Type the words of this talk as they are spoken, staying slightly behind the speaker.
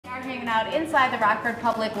hanging out inside the Rockford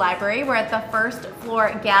Public Library. We're at the first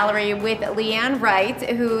floor gallery with Leanne Wright,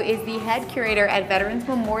 who is the head curator at Veterans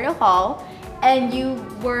Memorial Hall. And you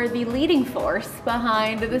were the leading force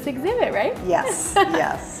behind this exhibit, right? Yes,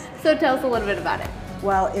 yes. So tell us a little bit about it.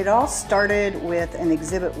 Well, it all started with an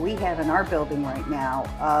exhibit we have in our building right now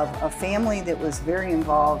of a family that was very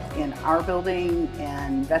involved in our building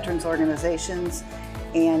and veterans organizations.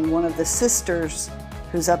 And one of the sisters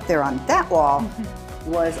who's up there on that wall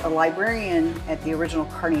was a librarian at the original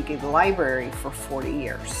Carnegie Library for 40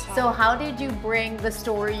 years. So how did you bring the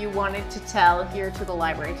story you wanted to tell here to the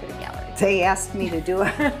library, to the gallery? They asked me to do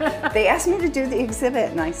it. They asked me to do the exhibit,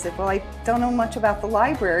 and I said, well, I don't know much about the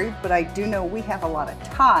library, but I do know we have a lot of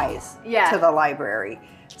ties to the library.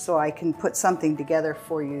 So I can put something together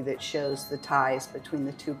for you that shows the ties between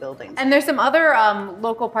the two buildings. And there's some other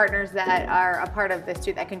local partners that are a part of this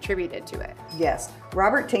too that contributed to it. Yes,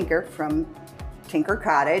 Robert Tinker from Tinker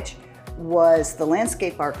Cottage was the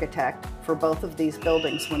landscape architect for both of these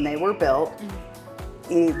buildings when they were built.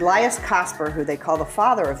 Elias Cosper, who they call the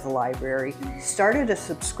father of the library, started a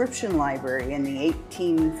subscription library in the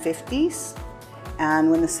 1850s.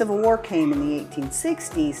 And when the Civil War came in the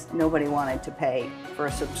 1860s, nobody wanted to pay for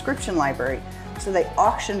a subscription library. So they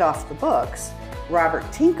auctioned off the books. Robert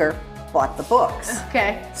Tinker bought the books.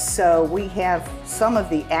 Okay. So we have some of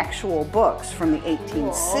the actual books from the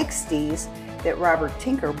 1860s that Robert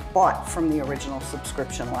Tinker bought from the original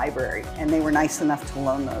subscription library. And they were nice enough to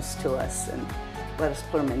loan those to us and let us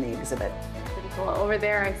put them in the exhibit. Pretty cool. Over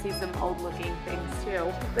there I see some old looking things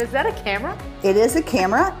too. Is that a camera? It is a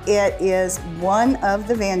camera. It is one of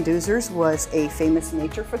the Van Duzers was a famous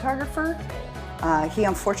nature photographer. He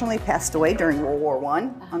unfortunately passed away during World War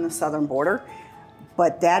I on the southern border.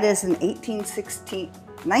 But that is an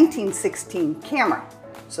 1916 camera.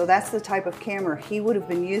 So that's the type of camera he would have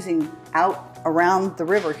been using out around the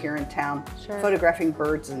river here in town, photographing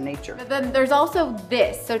birds and nature. But then there's also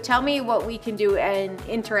this. So tell me what we can do and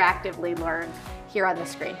interactively learn here on the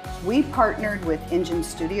screen. We partnered with Engine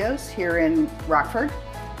Studios here in Rockford,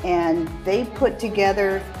 and they put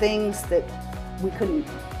together things that we couldn't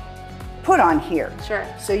put on here. Sure.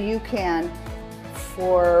 So you can,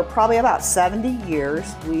 for probably about 70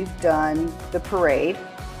 years, we've done the parade,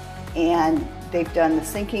 and they've done the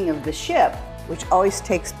sinking of the ship, which always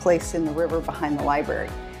takes place in the river behind the library.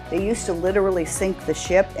 They used to literally sink the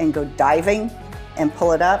ship and go diving and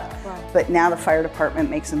pull it up, but now the fire department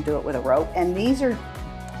makes them do it with a rope. And these are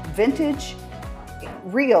vintage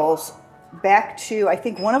reels back to, I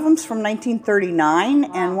think one of them's from 1939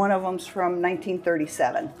 and one of them's from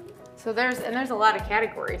 1937. So there's a lot of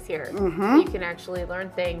categories here. You can actually learn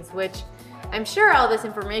things, which I'm sure all this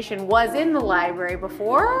information was in the library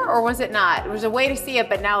before, or was it not? There was a way to see it,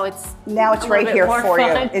 but now it's right here for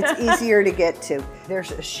you. It's easier to get to. There's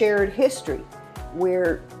a shared history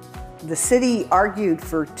where the city argued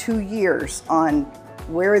for 2 years on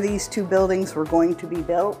where these two buildings were going to be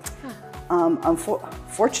built.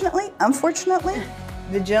 Unfortunately,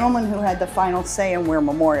 the gentleman who had the final say in where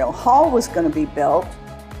Memorial Hall was going to be built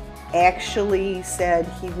actually said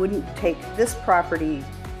he wouldn't take this property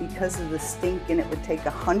because of the stink, and it would take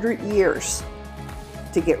 100 years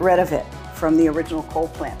to get rid of it from the original coal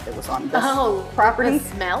plant that was on this property. The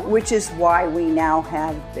smell? Which is why we now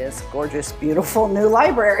have this gorgeous, beautiful new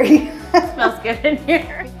library. Smells good in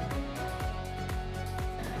here.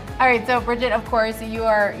 All right, so Bridget, of course,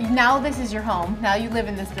 now this is your home. Now you live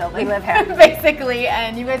in this building. We live here. Basically,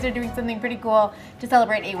 and you guys are doing something pretty cool to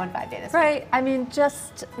celebrate 815 Day this week. Right, I mean,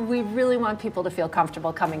 we really want people to feel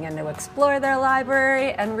comfortable coming in to explore their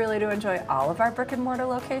library and really to enjoy all of our brick and mortar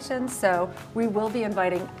locations. So we will be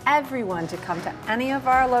inviting everyone to come to any of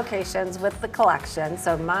our locations with the collection,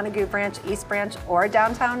 so Montague Branch, East Branch, or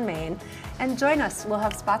downtown Maine, and join us. We'll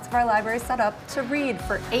have spots of our library set up to read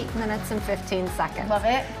for 8 minutes and 15 seconds. Love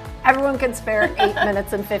it. Everyone can spare 8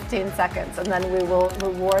 minutes and 15 seconds, and then we will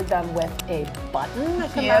reward them with a button, a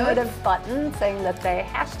commemorative button, saying that they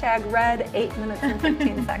 #read 8 minutes and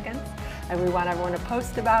 15 seconds. And we want everyone to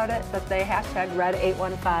post about it, that they #read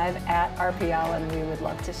 815 at RPL, and we would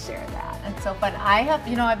love to share that. It's so fun. I've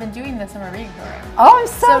been doing this in my reading program. Oh, I'm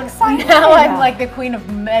so excited. Now I'm like the queen of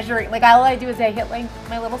measuring. Like all I do is I hit like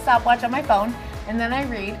my little stopwatch on my phone, and then I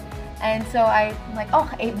read. And so I'm like,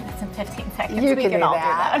 8 minutes and 15 seconds. You we can all do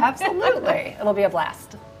that. Absolutely. It'll be a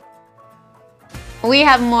blast. We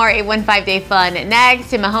have more 815 Day fun next.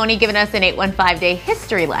 Tim Mahoney giving us an 815 Day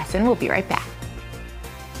history lesson. We'll be right back.